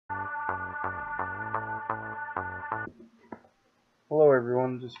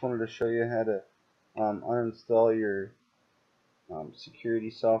everyone, just wanted to show you how to uninstall your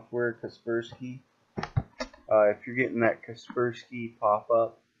security software, Kaspersky. If you're getting that Kaspersky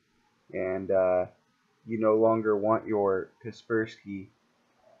pop-up and you no longer want your Kaspersky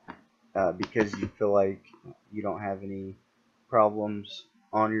because you feel like you don't have any problems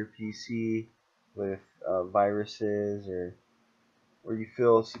on your PC with viruses, or you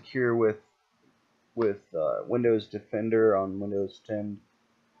feel secure with Windows Defender on Windows 10,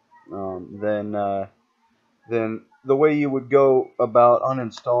 then the way you would go about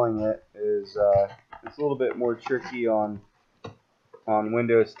uninstalling it is it's a little bit more tricky on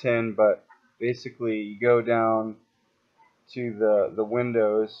Windows 10, but basically you go down to the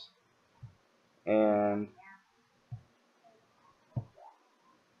Windows and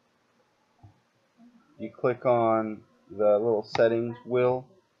you click on the little settings wheel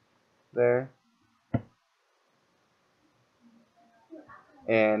there,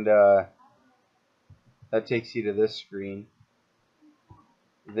 and that takes you to this screen.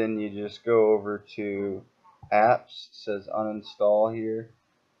 Then you just go over to apps. It says uninstall here,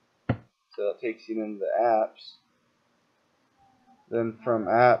 so that takes you into the apps. Then from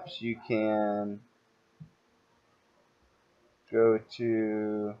apps you can go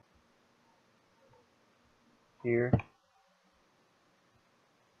to here,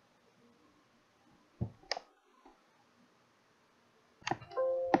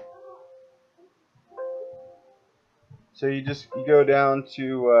 so you go down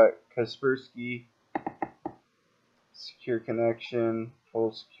to Kaspersky secure connection,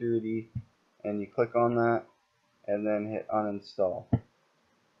 full security, and you click on that and then hit uninstall.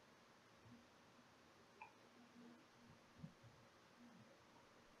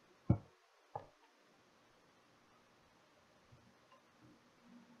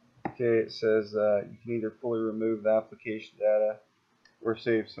 Okay, it says you can either fully remove the application data or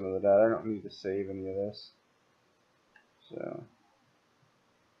save some of the data. I don't need to save any of this. So,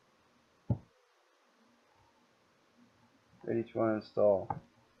 ready to uninstall.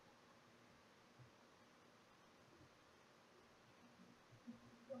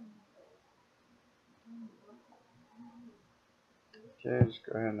 Okay, just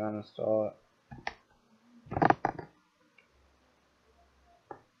go ahead and uninstall it.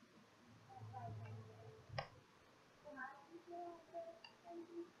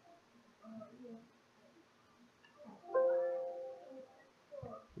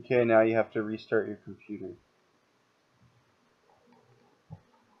 Okay, now you have to restart your computer.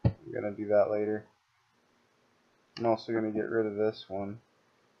 I'm going to do that later. I'm also going to get rid of this one.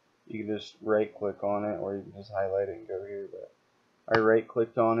 You can just right click on it, or you can just highlight it and go here, but I right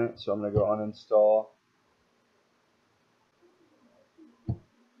clicked on it, so I'm going to go uninstall.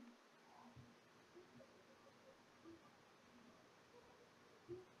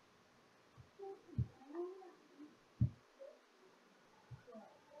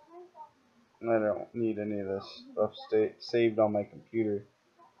 And I don't need any of this stuff saved on my computer.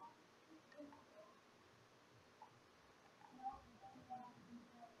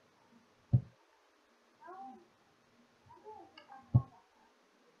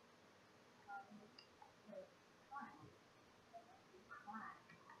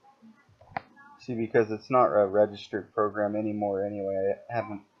 See, because it's not a registered program anymore anyway, I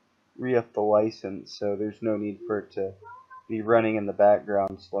haven't re-upped the license, so there's no need for it to be running in the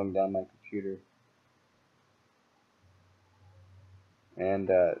background, slowing down my computer. And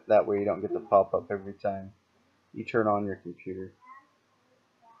that way you don't get the pop-up every time you turn on your computer.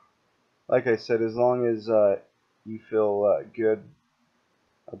 Like I said, as long as you feel good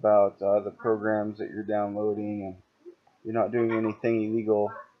about the programs that you're downloading and you're not doing anything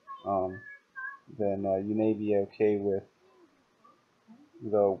illegal, then you may be okay with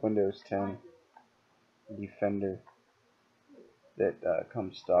the Windows 10 Defender that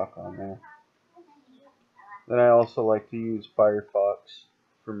comes stock on there. Then I also like to use Firefox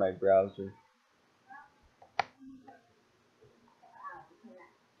for my browser.